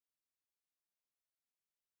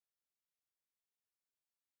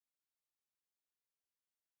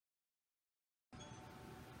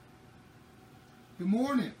Good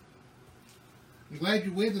morning. I'm glad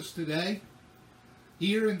you're with us today.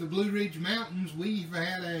 Here in the Blue Ridge Mountains, we've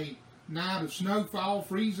had a night of snowfall,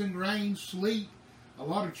 freezing rain, sleet. A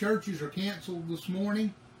lot of churches are canceled this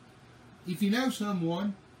morning. If you know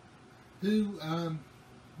someone who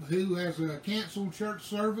has a canceled church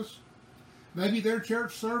service, maybe their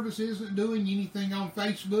church service isn't doing anything on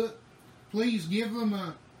Facebook, please give them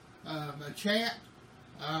a chat,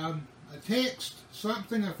 a text,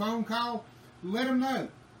 something, a phone call. Let them know.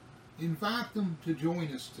 Invite them to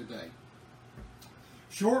join us today.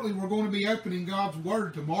 Shortly, we're going to be opening God's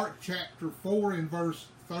Word to Mark chapter 4 and verse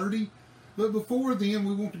 30. But before then,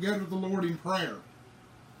 we want to go to the Lord in prayer.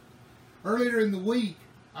 Earlier in the week,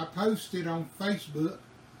 I posted on Facebook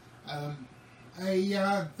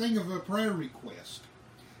a thing of a prayer request.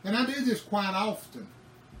 And I do this quite often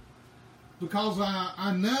because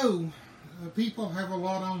I know people have a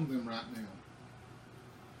lot on them right now.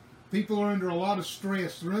 People are under a lot of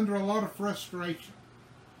stress. They're under a lot of frustration.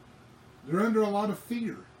 They're under a lot of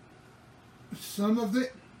fear. Some of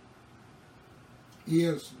it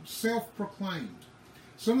is self-proclaimed.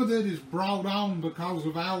 Some of it is brought on because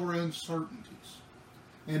of our uncertainties.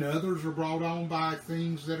 And others are brought on by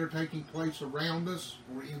things that are taking place around us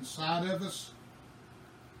or inside of us.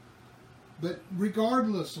 But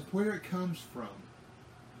regardless of where it comes from,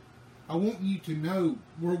 I want you to know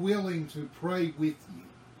we're willing to pray with you.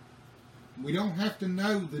 We don't have to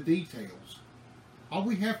know the details. All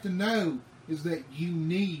we have to know is that you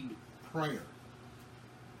need prayer.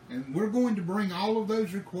 And we're going to bring all of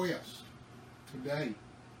those requests today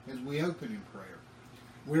as we open in prayer.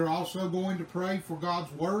 We're also going to pray for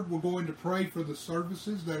God's Word. We're going to pray for the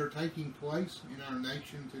services that are taking place in our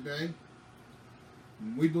nation today.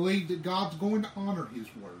 And we believe that God's going to honor His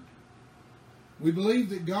Word. We believe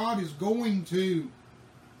that God is going to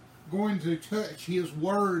touch His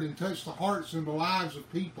Word and touch the hearts and the lives of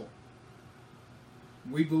people.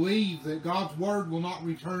 We believe that God's Word will not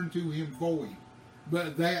return to Him void,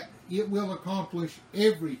 but that it will accomplish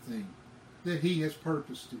everything that He has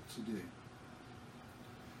purposed it to do.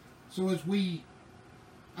 So as we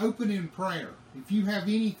open in prayer, if you have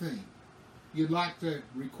anything you'd like to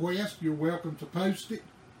request, you're welcome to post it.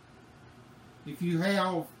 If you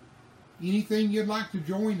have anything you'd like to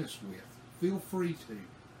join us with, feel free to.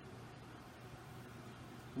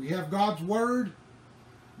 We have God's Word.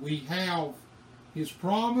 We have His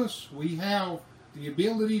promise. We have the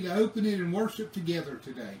ability to open it and worship together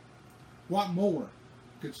today. What more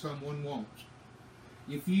could someone want?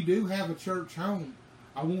 If you do have a church home,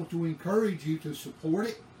 I want to encourage you to support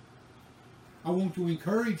it. I want to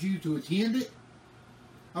encourage you to attend it.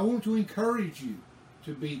 I want to encourage you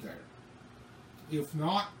to be there. If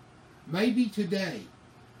not, maybe today,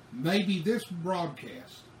 maybe this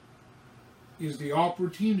broadcast is the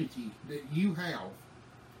opportunity that you have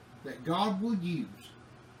that God will use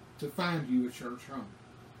to find you a church home.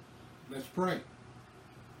 Let's pray.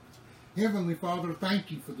 Heavenly Father,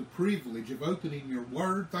 thank you for the privilege of opening your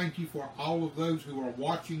Word. Thank you for all of those who are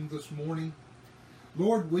watching this morning.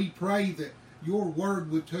 Lord, we pray that your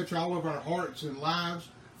Word would touch all of our hearts and lives,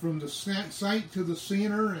 from the saint to the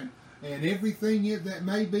sinner and everything that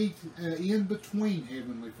may be in between,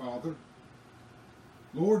 Heavenly Father.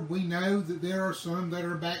 Lord, we know that there are some that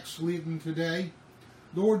are backslidden today.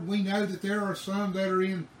 Lord, we know that there are some that are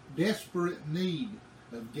in desperate need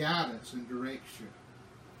of guidance and direction.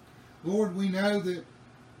 Lord, we know that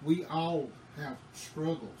we all have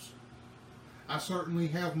struggles. I certainly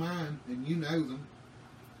have mine, and you know them.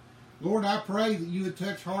 Lord, I pray that you would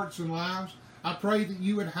touch hearts and lives. I pray that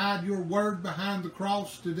you would hide your Word behind the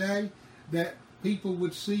cross today, that people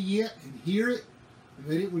would see it and hear it, and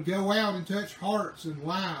that it would go out and touch hearts and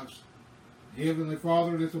lives. Heavenly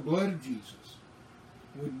Father, that the blood of Jesus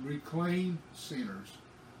would reclaim sinners,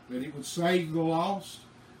 that it would save the lost,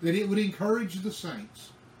 that it would encourage the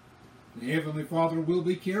saints. And Heavenly Father, we'll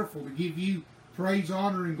be careful to give you praise,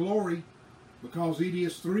 honor, and glory, because it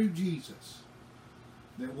is through Jesus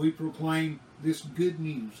that we proclaim this good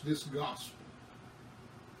news, this gospel.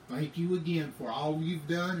 Thank you again for all you've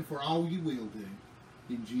done and for all you will do.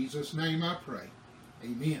 In Jesus' name I pray.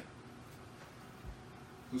 Amen.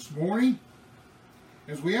 This morning,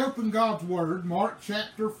 as we open God's Word, Mark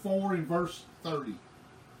chapter 4 and verse 30.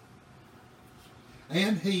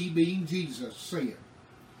 And he, being Jesus, said,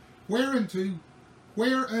 Whereunto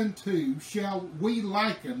shall we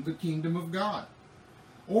liken the kingdom of God?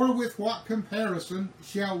 Or with what comparison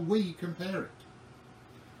shall we compare it?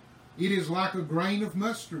 It is like a grain of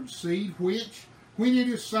mustard seed, which, when it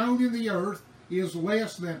is sown in the earth, is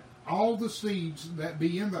less than all the seeds that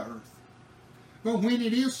be in the earth. But when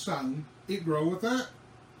it is sown, it groweth up,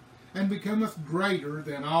 and becometh greater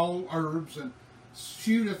than all herbs, and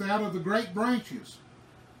shooteth out of the great branches,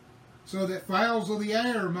 so that fowls of the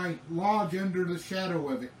air may lodge under the shadow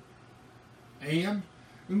of it. And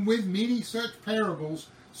with many such parables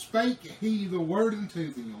spake he the word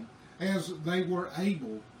unto them, as they were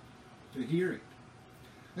able to hear it.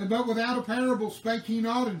 But without a parable spake he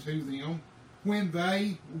not unto them, when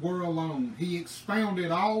they were alone. He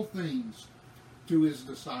expounded all things to his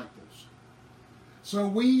disciples. So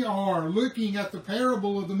we are looking at the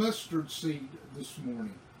parable of the mustard seed this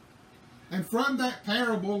morning. And from that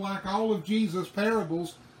parable, like all of Jesus'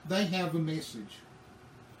 parables, they have a message.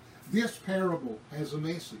 This parable has a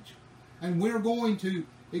message. And we're going to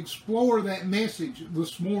explore that message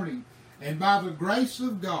this morning. And by the grace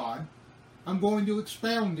of God, I'm going to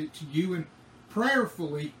expound it to you and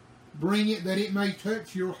prayerfully bring it that it may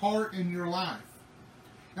touch your heart and your life.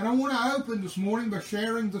 And I want to open this morning by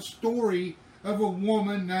sharing the story of a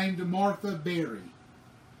woman named Martha Berry.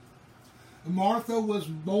 Martha was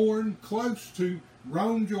born close to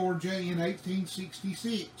Rome, Georgia in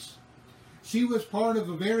 1866. She was part of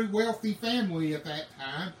a very wealthy family at that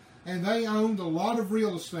time, and they owned a lot of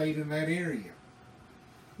real estate in that area.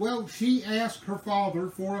 Well, she asked her father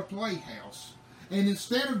for a playhouse, and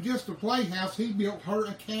instead of just a playhouse, he built her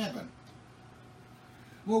a cabin.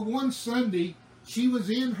 Well, one Sunday, she was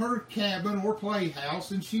in her cabin or playhouse,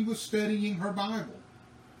 and she was studying her Bible.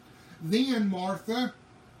 Then Martha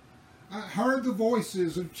heard the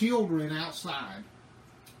voices of children outside.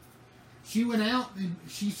 She went out and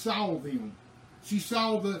she saw them. She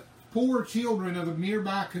saw the poor children of a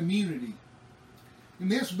nearby community. And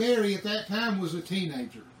Miss Berry at that time was a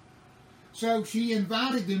teenager. So she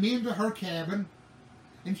invited them into her cabin,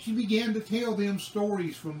 and she began to tell them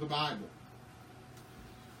stories from the Bible.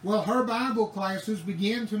 Well, her Bible classes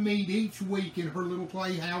began to meet each week in her little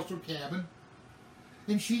playhouse or cabin,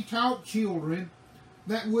 and she taught children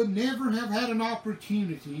that would never have had an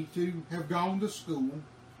opportunity to have gone to school.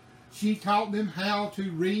 She taught them how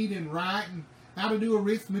to read and write and how to do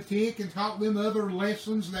arithmetic, and taught them other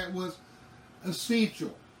lessons that was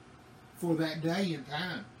essential for that day and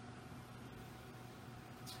time.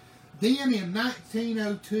 Then in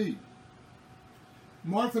 1902,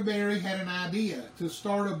 Martha Berry had an idea to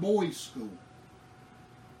start a boys' school.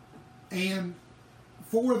 And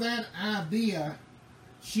for that idea,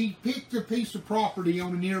 she picked a piece of property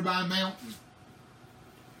on a nearby mountain.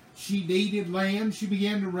 She deeded land. She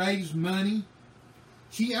began to raise money.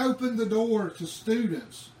 She opened the door to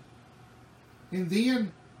students. And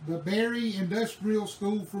then the Berry Industrial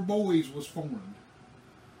School for Boys was formed.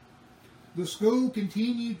 The school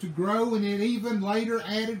continued to grow, and it even later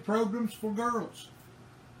added programs for girls.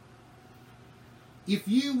 If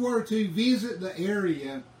you were to visit the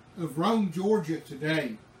area of Rome, Georgia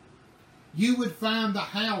today, you would find the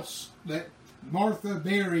house that Martha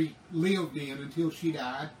Berry lived in until she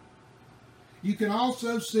died. You can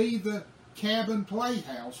also see the cabin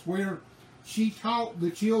playhouse where she taught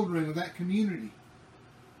the children of that community.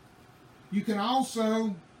 You can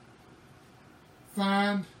also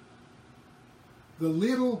find the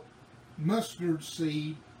little mustard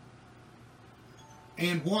seed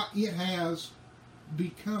and what it has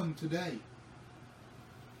become today.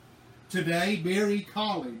 Today, Berry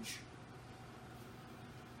College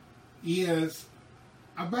is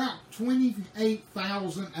about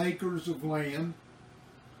 28,000 acres of land.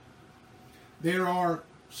 There are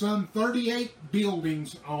some 38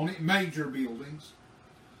 buildings on it, major buildings.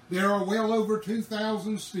 There are well over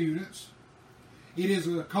 2,000 students. It is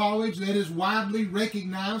a college that is widely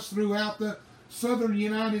recognized throughout the southern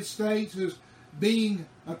United States as being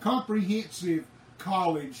a comprehensive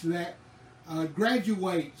college that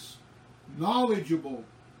graduates knowledgeable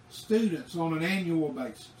students on an annual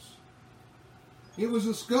basis. It was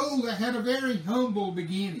a school that had a very humble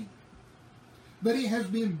beginning, but it has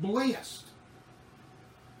been blessed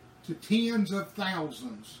to tens of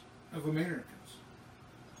thousands of Americans.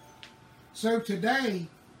 So today,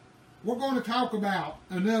 we're going to talk about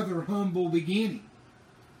another humble beginning.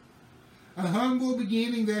 A humble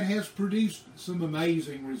beginning that has produced some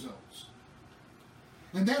amazing results.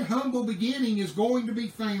 And that humble beginning is going to be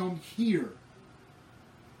found here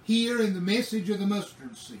in the message of the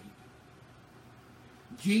mustard seed.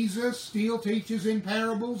 Jesus still teaches in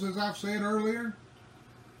parables, as I've said earlier.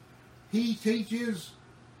 He teaches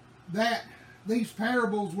that these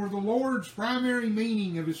parables were the Lord's primary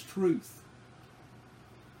meaning of His truth.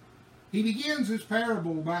 He begins his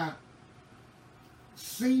parable by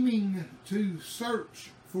seeming to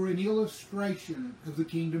search for an illustration of the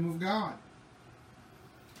kingdom of God.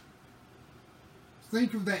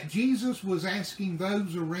 Think of that. Jesus was asking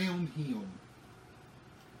those around him,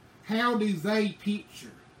 how do they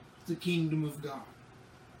picture the kingdom of God?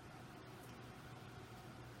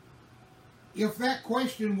 If that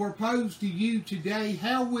question were posed to you today,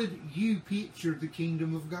 how would you picture the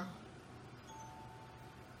kingdom of God?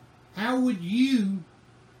 How would you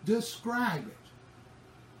describe it?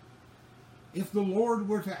 If the Lord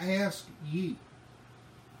were to ask you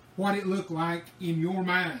what it looked like in your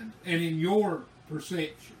mind and in your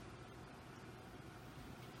perception.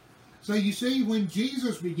 So you see, when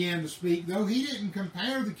Jesus began to speak, though, he didn't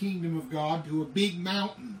compare the kingdom of God to a big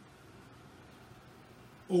mountain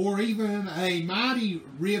or even a mighty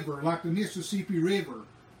river like the Mississippi River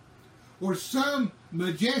or some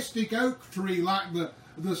majestic oak tree like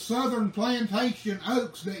the southern plantation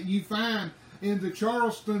oaks that you find in the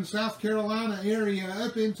Charleston, South Carolina area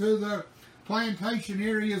up into the plantation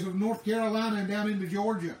areas of North Carolina and down into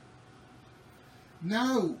Georgia.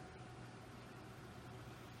 No.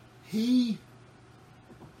 He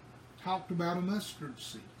talked about a mustard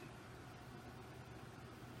seed.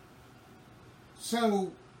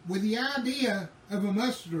 So, with the idea of a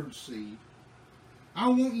mustard seed, I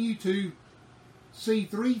want you to see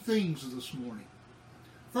three things this morning.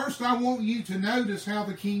 First, I want you to notice how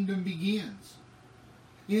the kingdom begins.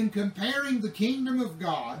 In comparing the kingdom of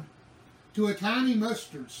God to a tiny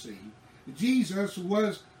mustard seed, Jesus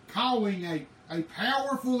was calling a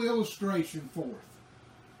powerful illustration forth.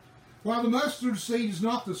 While the mustard seed is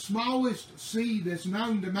not the smallest seed that's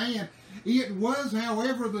known to man, it was,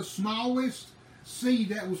 however, the smallest seed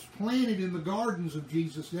that was planted in the gardens of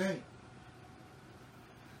Jesus' day.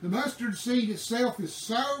 The mustard seed itself is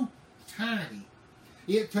so tiny,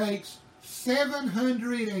 it takes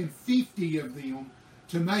 750 of them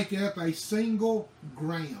to make up a single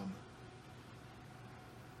gram.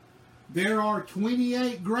 There are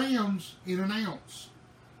 28 grams in an ounce.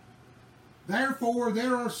 Therefore,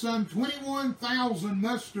 there are some 21,000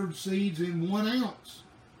 mustard seeds in 1 ounce.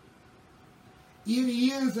 It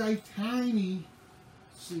is a tiny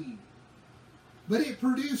seed, but it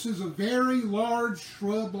produces a very large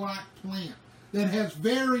shrub-like plant that has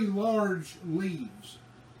very large leaves.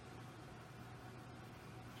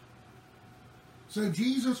 So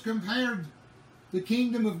Jesus compared the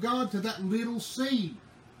kingdom of God to that little seed,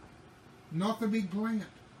 not the big plant.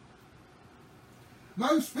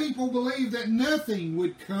 Most people believe that nothing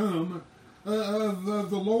would come of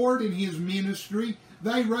the Lord in his ministry.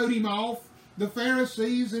 They wrote him off. The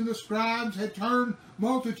Pharisees and the scribes had turned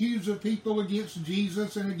multitudes of people against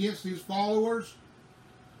Jesus and against his followers.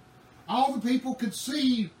 All the people could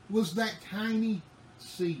see was that tiny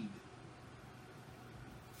seed.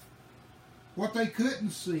 What they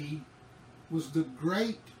couldn't see was the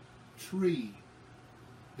great tree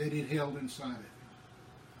that it held inside it.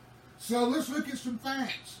 So let's look at some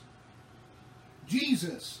facts.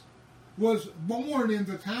 Jesus was born in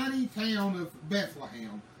the tiny town of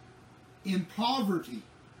Bethlehem in poverty.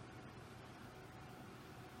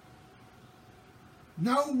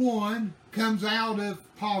 No one comes out of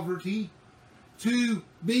poverty to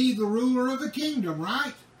be the ruler of a kingdom,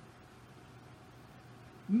 right?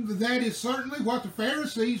 That is certainly what the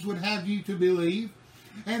Pharisees would have you to believe,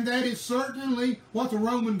 and that is certainly what the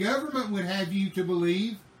Roman government would have you to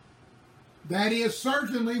believe. That is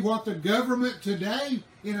certainly what the government today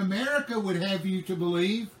in America would have you to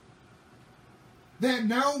believe. That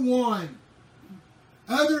no one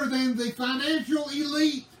other than the financial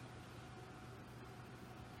elite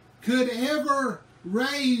could ever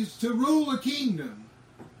raise to rule a kingdom.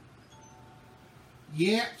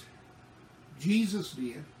 Yet, Jesus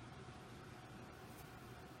did.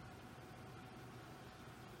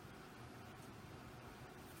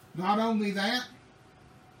 Not only that,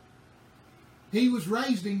 he was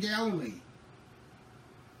raised in Galilee.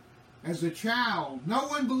 As a child, no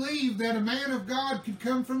one believed that a man of God could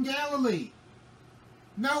come from Galilee.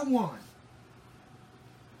 No one.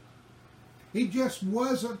 It just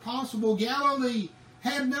wasn't possible. Galilee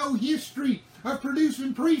had no history of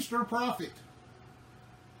producing priest or prophet.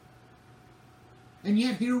 And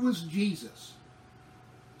yet here was Jesus,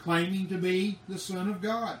 claiming to be the Son of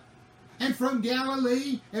God. And from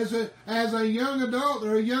Galilee, as a young adult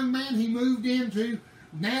or a young man, he moved into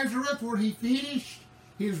Nazareth, where he finished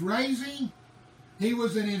his raising. He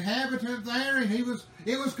was an inhabitant there, and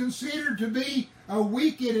it was considered to be a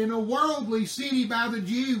wicked and a worldly city by the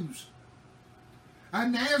Jews. A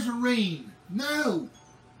Nazarene. No,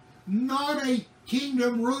 not a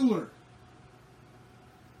kingdom ruler.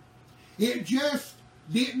 It just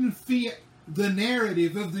didn't fit the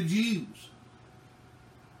narrative of the Jews.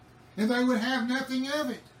 And they would have nothing of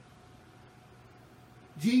it.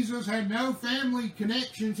 Jesus had no family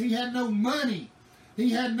connections. He had no money.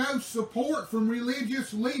 He had no support from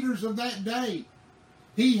religious leaders of that day.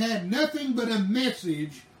 He had nothing but a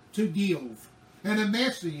message to give and a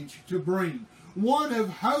message to bring. One of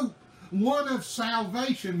hope, one of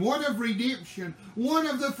salvation, one of redemption, one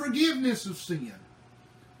of the forgiveness of sin.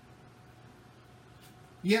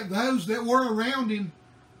 Yet those that were around him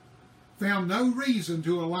found no reason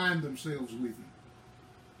to align themselves with him.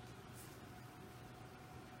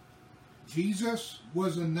 Jesus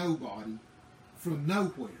was a nobody from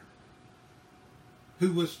nowhere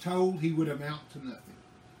who was told he would amount to nothing.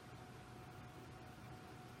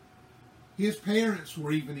 His parents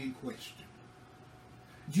were even in question.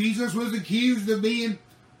 Jesus was accused of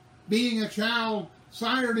being a child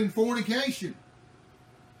sired in fornication.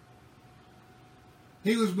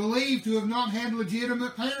 He was believed to have not had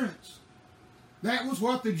legitimate parents. That was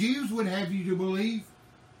what the Jews would have you to believe.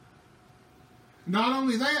 Not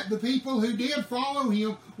only that, the people who did follow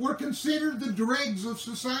him were considered the dregs of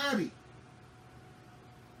society.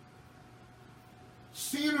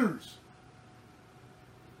 Sinners.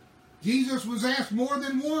 Jesus was asked more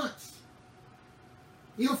than once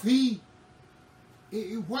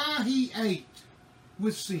why he ate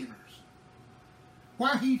with sinners.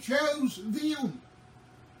 Why he chose them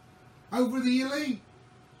over the elite.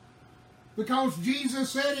 Because Jesus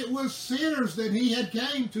said it was sinners that he had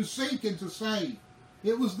came to seek and to save.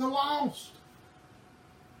 It was the lost.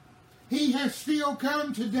 He has still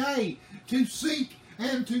come today to seek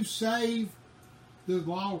and to save the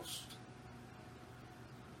lost.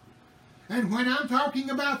 And when I'm talking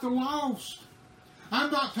about the lost,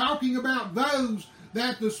 I'm not talking about those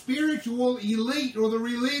that the spiritual elite or the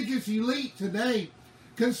religious elite today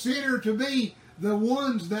consider to be the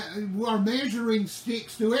ones that are measuring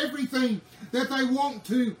sticks to everything that they want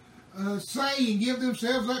to say and give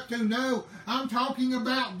themselves up to. No, I'm talking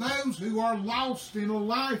about those who are lost in a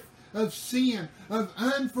life of sin, of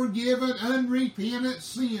unforgiven, unrepentant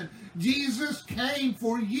sin. Jesus came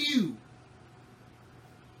for you.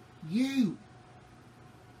 You.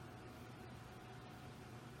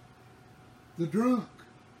 The drunk.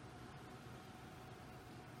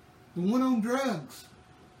 The one on drugs.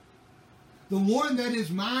 The one that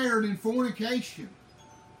is mired in fornication,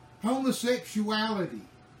 homosexuality,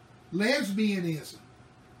 lesbianism,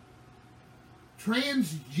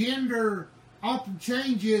 transgender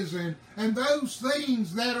changes, and those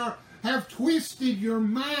things that have twisted your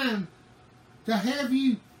mind to have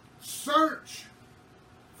you search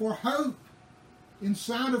for hope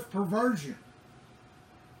inside of perversion.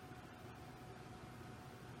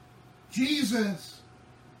 Jesus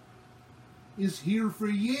is here for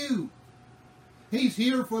you. He's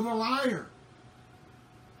here for the liar.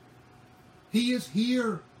 He is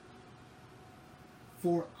here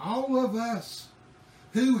for all of us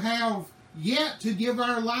who have yet to give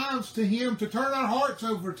our lives to him, to turn our hearts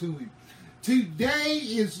over to him. Today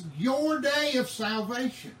is your day of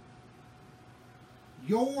salvation.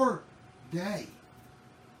 Your day.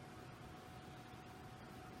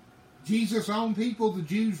 Jesus' own people, the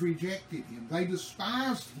Jews, rejected him. They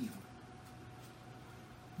despised him.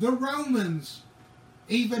 The Romans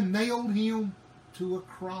even nailed him to a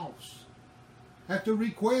cross at the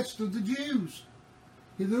request of the Jews,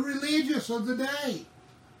 the religious of the day.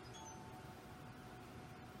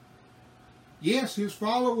 Yes, his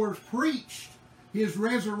followers preached his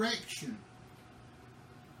resurrection,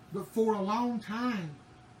 but for a long time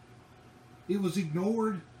it was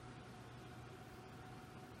ignored.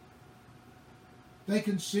 They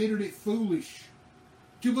considered it foolish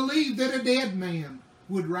to believe that a dead man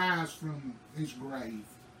would rise from his grave.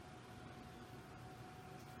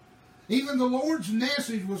 Even the Lord's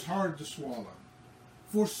message was hard to swallow.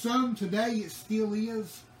 For some today it still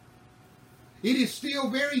is. It is still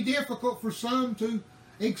very difficult for some to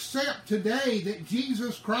accept today that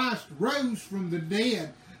Jesus Christ rose from the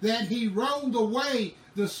dead, that he rolled away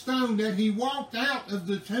the stone, that he walked out of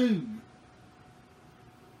the tomb.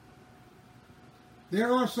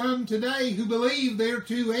 There are some today who believe they're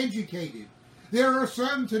too educated. There are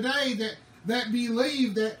some today that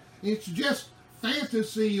believe that it's just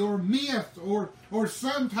fantasy or myth or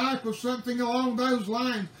some type of something along those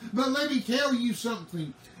lines. But let me tell you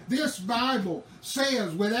something. This Bible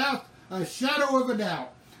says without a shadow of a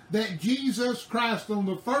doubt that Jesus Christ on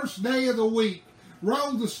the first day of the week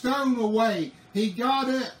rolled the stone away. He got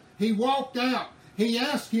up. He walked out. He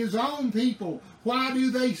asked his own people, why do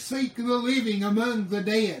they seek the living among the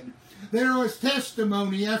dead? There was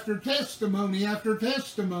testimony after testimony after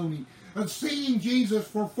testimony of seeing Jesus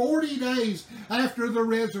for 40 days after the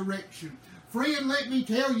resurrection. Friend, let me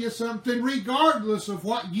tell you something. Regardless of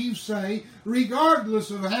what you say,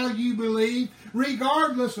 regardless of how you believe,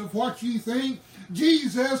 regardless of what you think,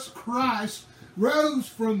 Jesus Christ rose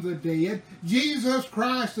from the dead. Jesus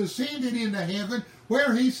Christ ascended into heaven,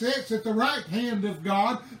 where he sits at the right hand of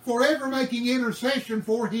God, forever making intercession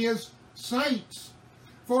for his saints,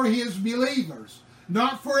 for his believers,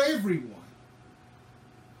 not for everyone.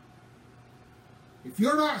 If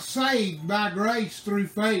you're not saved by grace through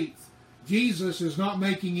faith, Jesus is not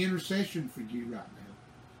making intercession for you right now,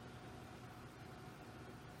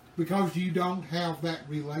 because you don't have that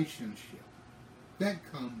relationship. That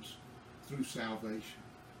comes through salvation.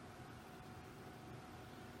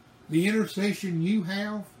 The intercession you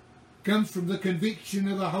have comes from the conviction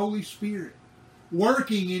of the Holy Spirit,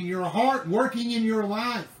 working in your heart, working in your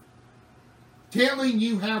life, telling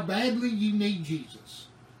you how badly you need Jesus.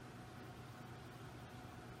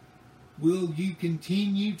 Will you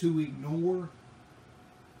continue to ignore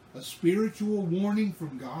a spiritual warning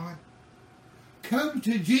from God? Come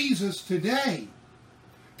to Jesus today.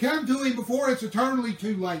 Come to him before it's eternally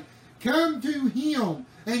too late. Come to him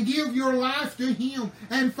and give your life to him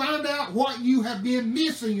and find out what you have been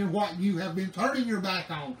missing and what you have been turning your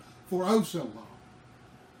back on for oh so long.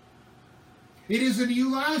 It is a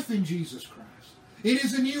new life in Jesus Christ. It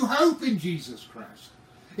is a new hope in Jesus Christ.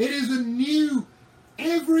 It is a new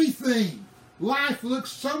everything. Life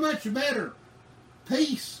looks so much better.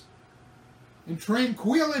 Peace and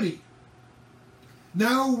tranquility.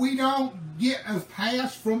 No, we don't get a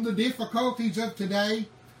pass from the difficulties of today.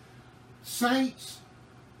 Saints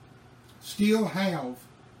still have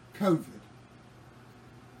COVID.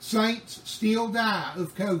 Saints still die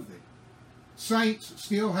of COVID. Saints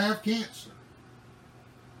still have cancer.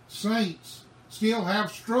 Saints still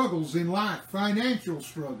have struggles in life, financial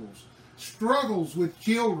struggles, struggles with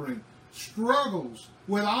children, struggles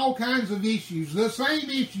with all kinds of issues, the same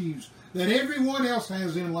issues that everyone else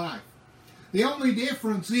has in life. The only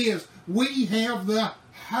difference is we have the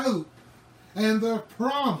hope and the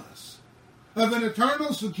promise of an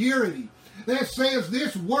eternal security that says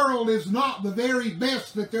this world is not the very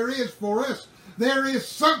best that there is for us. There is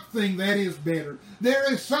something that is better.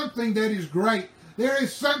 There is something that is great. There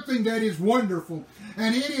is something that is wonderful.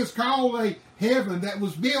 And it is called a heaven that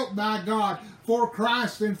was built by God for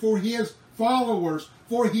Christ and for his followers,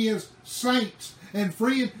 for his saints. And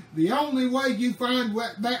friend, the only way you find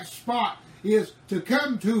that spot is to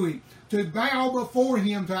come to him, to bow before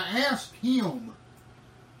him, to ask him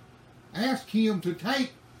to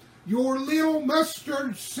take your little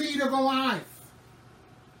mustard seed of a life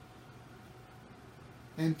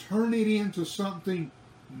and turn it into something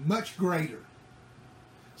much greater.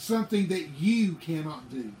 Something that you cannot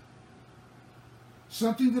do.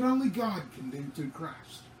 Something that only God can do through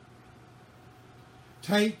Christ.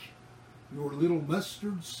 Take your little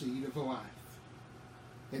mustard seed of a life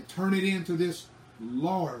and turn it into this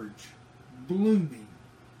large, blooming,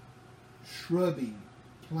 shrubbing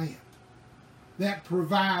plant that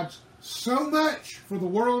provides so much for the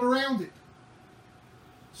world around it.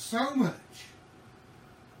 So much.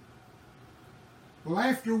 Well,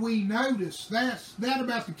 after we notice that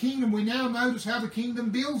about the kingdom, we now notice how the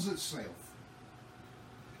kingdom builds itself.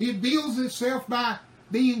 It builds itself by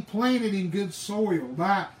being planted in good soil,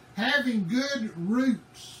 by having good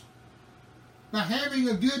roots, by having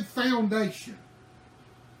a good foundation.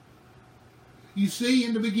 You see,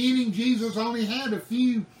 in the beginning, Jesus only had a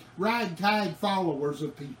few ragtag followers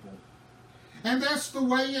of people. And that's the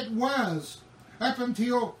way it was up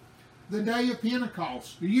until the day of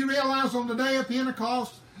Pentecost. Do you realize on the day of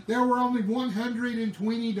Pentecost there were only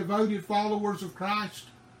 120 devoted followers of Christ?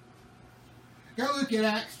 Go look at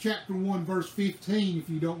Acts chapter 1 verse 15 if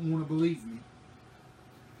you don't want to believe me.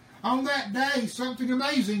 On that day something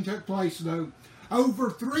amazing took place though. Over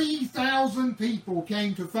 3,000 people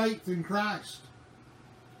came to faith in Christ.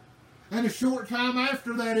 And a short time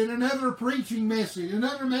after that, in another preaching message,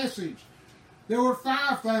 there were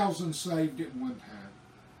 5,000 saved at one time.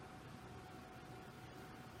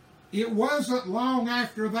 It wasn't long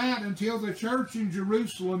after that until the church in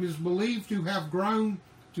Jerusalem is believed to have grown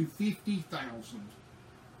to 50,000.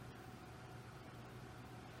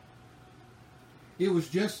 It was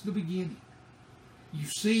just the beginning. You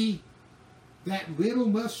see, that little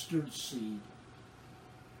mustard seed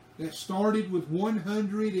that started with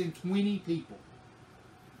 120 people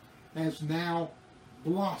has now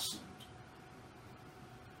blossomed.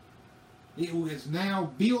 It was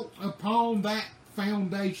now built upon that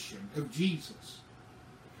foundation of Jesus.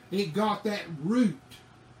 It got that root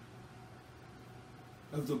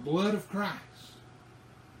of the blood of Christ,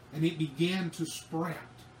 and it began to sprout.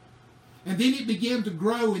 And then it began to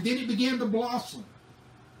grow, and then it began to blossom.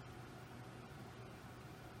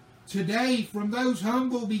 Today, from those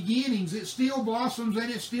humble beginnings, it still blossoms and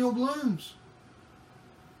it still blooms.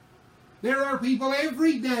 There are people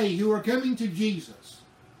every day who are coming to Jesus.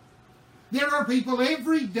 There are people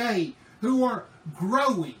every day who are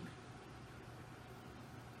growing,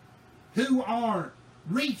 who are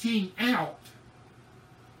reaching out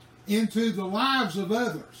into the lives of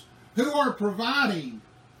others, who are providing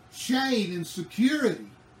shade and security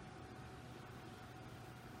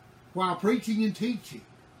while preaching and teaching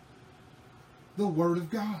the Word of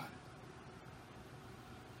God.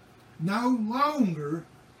 No longer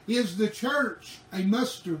is the church a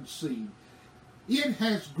mustard seed. It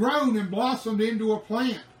has grown and blossomed into a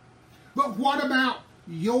plant. But what about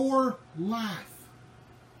your life?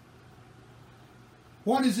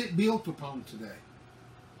 What is it built upon today?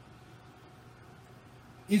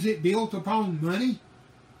 Is it built upon money?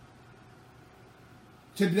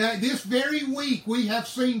 Today, this very week, we have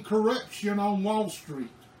seen corruption on Wall Street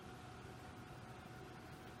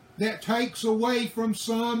that takes away from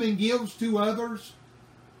some and gives to others.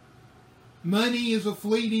 Money is a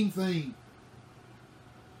fleeting thing.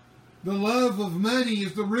 The love of money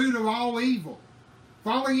is the root of all evil.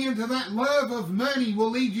 Falling into that love of money will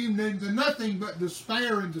lead you into nothing but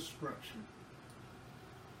despair and destruction.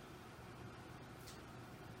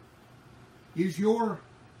 Is your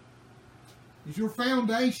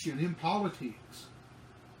foundation in politics?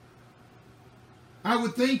 I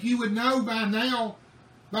would think you would know by now,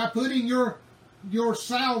 by putting your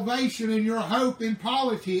salvation and your hope in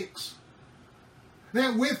politics,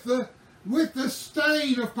 that with the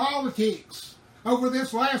stain of politics over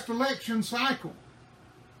this last election cycle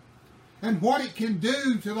and what it can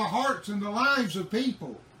do to the hearts and the lives of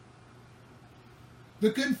people,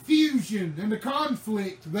 the confusion and the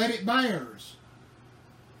conflict that it bears,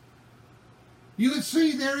 you would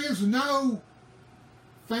see there is no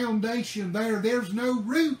foundation there. There's no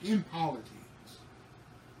root in politics.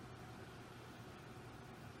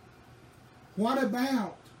 What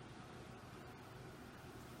about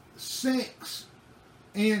sex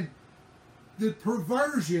and the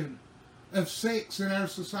perversion of sex in our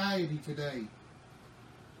society today?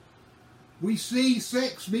 We see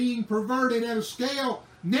sex being perverted at a scale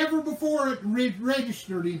never before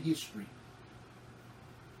registered in history.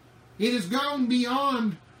 It has gone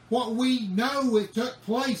beyond what we know it took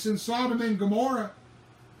place in Sodom and Gomorrah.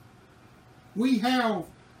 We have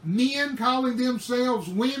men calling themselves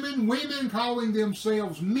women, women calling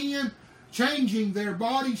themselves men, changing their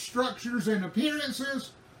body structures and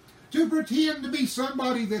appearances to pretend to be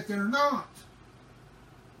somebody that they're not.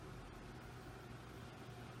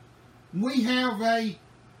 We have a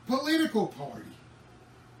political party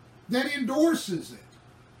that endorses it.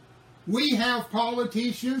 We have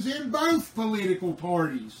politicians in both political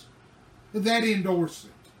parties that endorse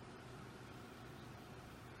it.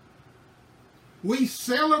 We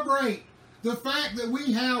celebrate the fact that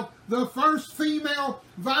we have the first female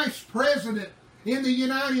vice president in the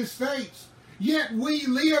United States, yet we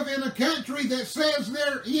live in a country that says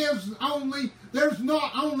there's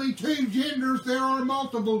not only two genders, there are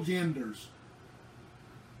multiple genders.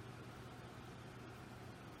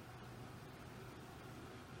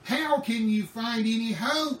 How can you find any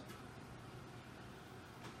hope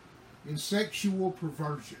in sexual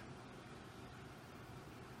perversion?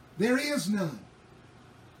 There is none.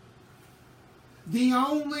 The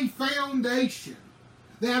only foundation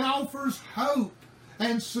that offers hope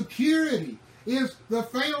and security is the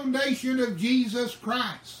foundation of Jesus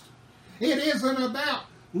Christ. It isn't about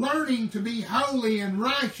learning to be holy and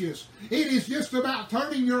righteous. It is just about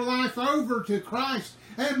turning your life over to Christ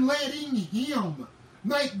and letting Him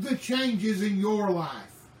make the changes in your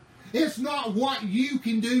life. It's not what you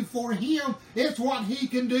can do for Him, it's what He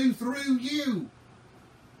can do through you.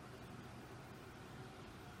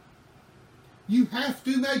 You have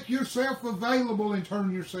to make yourself available and turn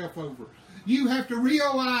yourself over. You have to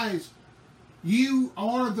realize you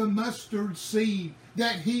are the mustard seed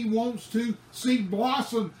that He wants to see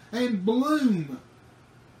blossom and bloom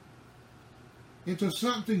into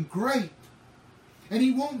something great. And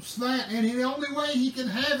He wants that, and the only way He can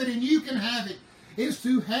have it and you can have it is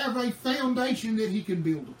to have a foundation that He can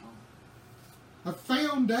build upon. A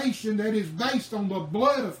foundation that is based on the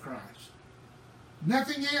blood of Christ.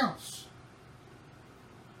 Nothing else.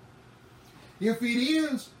 If it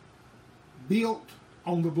is built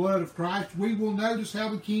on the blood of Christ, we will notice how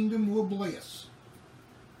the kingdom will bless.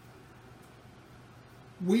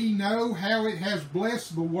 We know how it has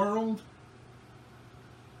blessed the world.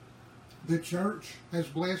 The church has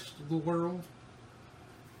blessed the world.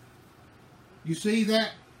 You see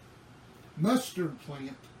that mustard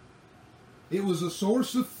plant. It was a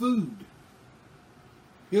source of food.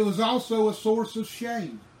 It was also a source of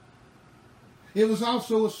shade. It was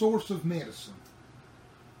also a source of medicine.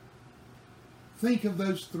 Think of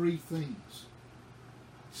those three things: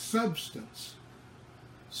 substance,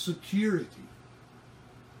 security,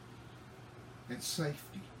 and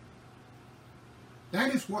safety.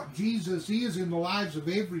 That is what Jesus is in the lives of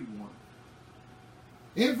everyone.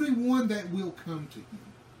 Everyone that will come to Him.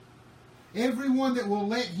 Everyone that will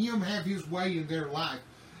let Him have His way in their life.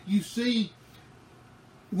 You see,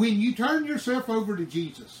 when you turn yourself over to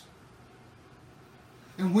Jesus,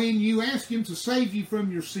 and when you ask Him to save you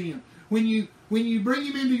from your sin, when you bring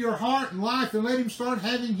Him into your heart and life and let Him start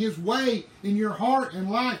having His way in your heart and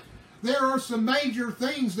life, there are some major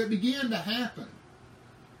things that begin to happen.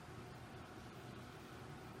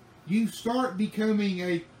 You start becoming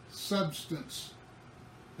a substance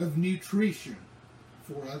of nutrition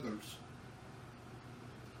for others.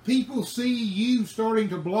 People see you starting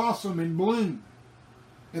to blossom and bloom,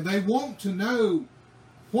 and they want to know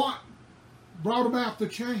what brought about the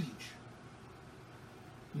change.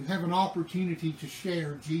 You have an opportunity to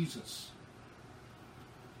share Jesus,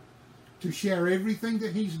 to share everything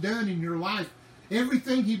that He's done in your life,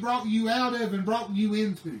 everything He brought you out of and brought you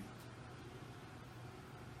into.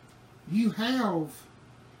 You have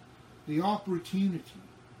the opportunity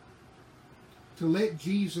to let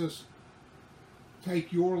Jesus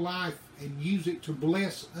take your life and use it to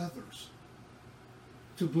bless others,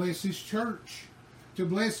 to bless His church, to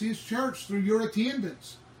bless His church through your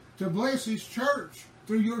attendance, to bless His church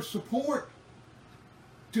through your support,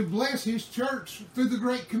 to bless His church through the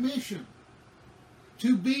Great Commission,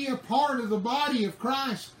 to be a part of the body of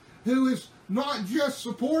Christ who is not just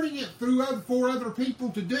supporting it for other people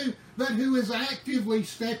to do, but who is actively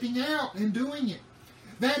stepping out and doing it.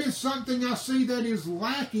 That is something I see that is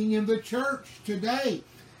lacking in the church today.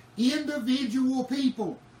 Individual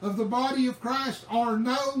people of the body of Christ are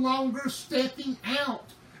no longer stepping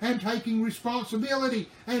out and taking responsibility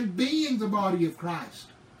and being the body of Christ.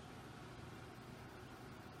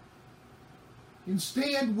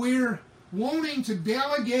 Instead, we're wanting to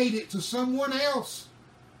delegate it to someone else.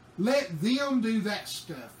 Let them do that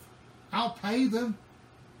stuff. I'll pay them.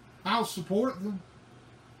 I'll support them.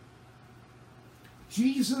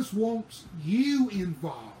 Jesus wants you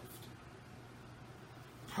involved.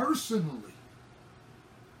 Personally.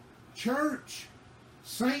 Church,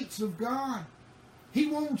 saints of God, He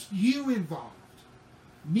wants you involved.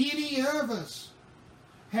 Many of us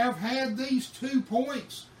have had these 2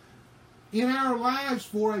 points in our lives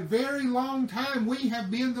for a very long time. We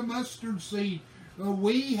have been the mustard seed.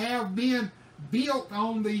 We have been built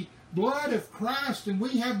on the blood of Christ, and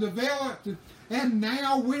we have developed, and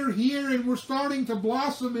now we're here and we're starting to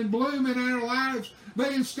blossom and bloom in our lives.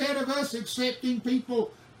 But instead of us accepting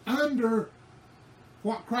people under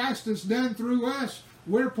what Christ has done through us,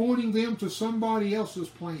 we're pointing them to somebody else's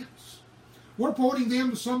plans. We're pointing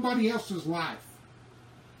them to somebody else's life.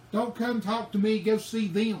 Don't come talk to me, go see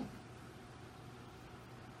them.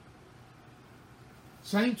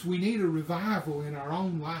 Saints, we need a revival in our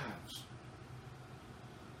own lives.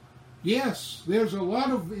 Yes, there's a lot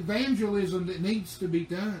of evangelism that needs to be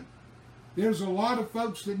done. There's a lot of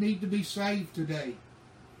folks that need to be saved today.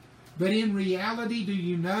 But in reality, do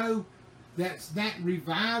you know that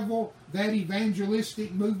revival, that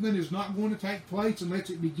evangelistic movement is not going to take place unless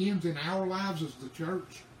it begins in our lives as the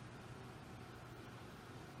church?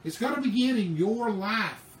 It's got to begin in your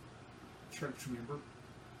life, church member,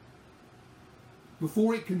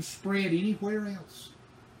 before it can spread anywhere else.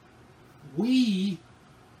 We,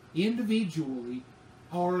 individually,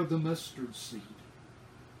 are the mustard seed.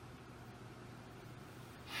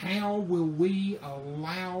 How will we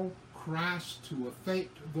allow Christ to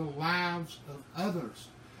affect the lives of others?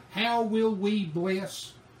 How will we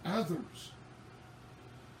bless others?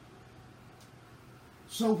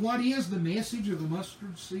 So what is the message of the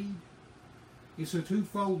mustard seed? It's a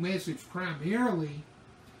twofold message. Primarily,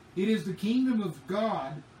 it is the kingdom of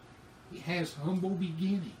God. It has humble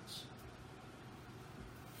beginnings.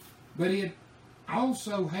 But it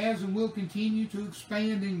also has and will continue to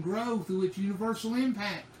expand and grow through its universal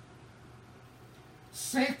impact.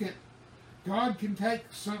 Second, God can take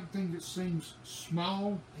something that seems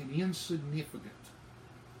small and insignificant,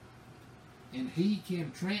 and He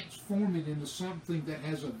can transform it into something that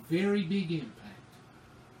has a very big impact.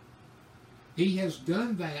 He has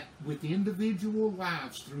done that with individual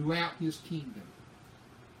lives throughout His kingdom.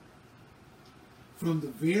 From the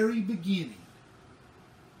very beginning,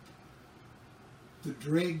 the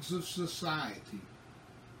dregs of society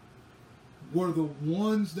were the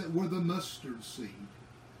ones that were the mustard seed,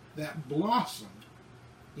 that blossomed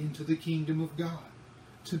into the kingdom of God.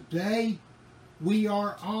 Today, we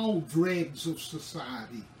are all dregs of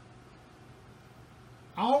society.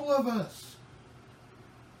 All of us.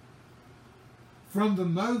 From the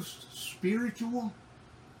most spiritual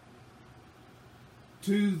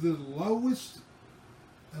to the lowest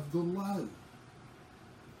of the low.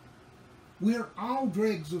 We're all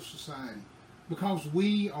dregs of society because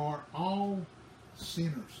we are all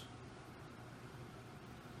sinners.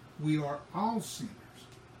 We are all sinners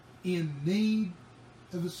in need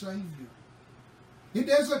of a Savior. It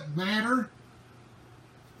doesn't matter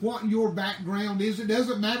what your background is. It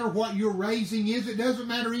doesn't matter what your raising is. It doesn't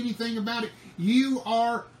matter anything about it. You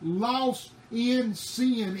are lost in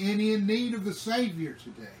sin and in need of the Savior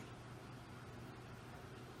today.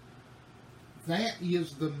 That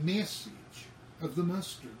is the message of the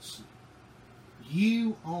mustard seed.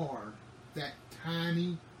 You are that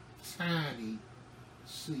tiny, tiny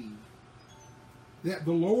seed that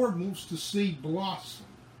the Lord wants to see blossom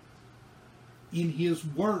in His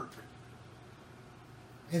work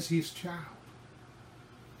as His child.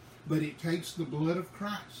 But it takes the blood of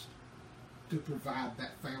Christ to provide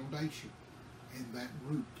that foundation and that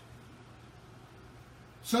root.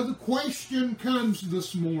 So the question comes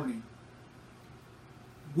this morning,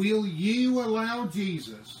 will you allow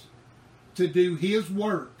Jesus to do His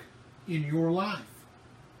work in your life?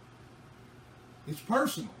 It's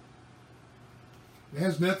personal. It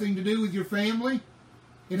has nothing to do with your family.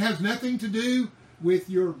 It has nothing to do with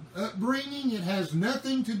your upbringing. It has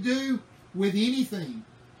nothing to do with anything,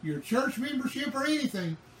 your church membership or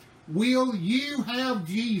anything. Will you have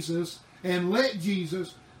Jesus and let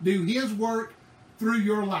Jesus do His work through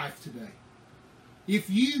your life today? If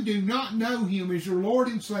you do not know Him as your Lord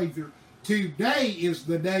and Savior, today is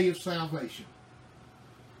the day of salvation.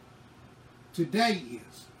 Today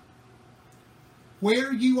is.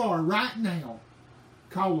 Where you are right now,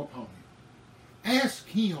 call upon Him. Ask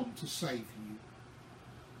Him to save you.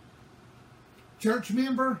 Church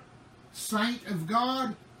member, saint of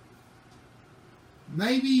God,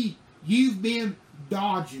 maybe you've been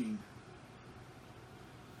dodging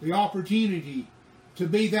the opportunity to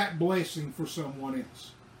be that blessing for someone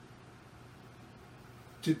else.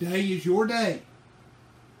 Today is your day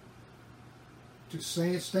to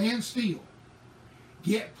stand still,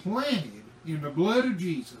 get planted in the blood of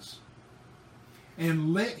Jesus,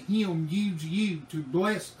 and let Him use you to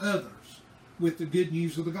bless others with the good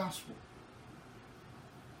news of the gospel.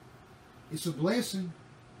 It's a blessing.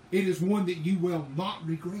 It is one that you will not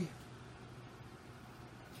regret.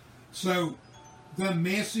 So, the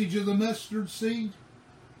message of the mustard seed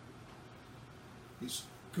is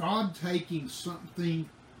God taking something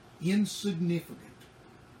insignificant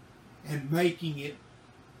and making it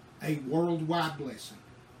a worldwide blessing.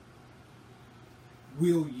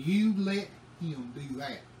 Will you let Him do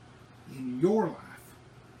that in your life?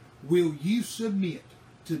 Will you submit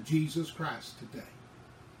to Jesus Christ today?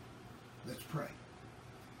 Let's pray.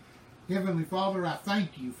 Heavenly Father, I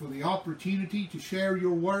thank You for the opportunity to share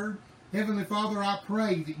Your word. Heavenly Father, I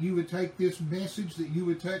pray that You would take this message, that You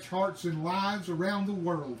would touch hearts and lives around the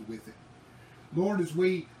world with it. Lord, as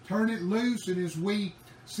we turn it loose and as we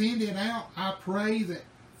send it out, I pray that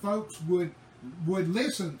folks would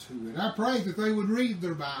listen to it. I pray that they would read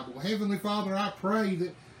their Bible. Heavenly Father, I pray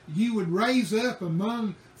that You would raise up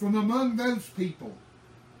from among those people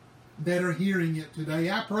that are hearing it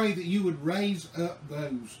today. I pray that You would raise up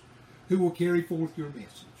those who will carry forth Your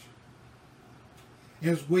message.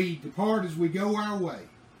 As we depart, as we go our way,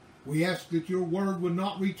 we ask that Your word would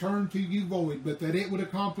not return to You void, but that it would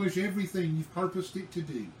accomplish everything You've purposed it to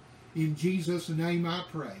do. In Jesus' name I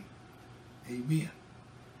pray. Amen.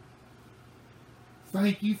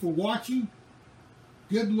 Thank you for watching.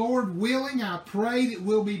 Good Lord willing, I pray that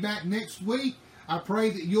we'll be back next week. I pray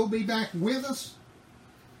that you'll be back with us.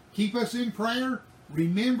 Keep us in prayer.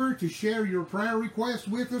 Remember to share your prayer requests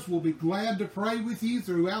with us. We'll be glad to pray with you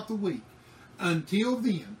throughout the week. Until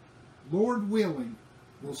then, Lord willing,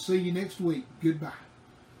 we'll see you next week. Goodbye.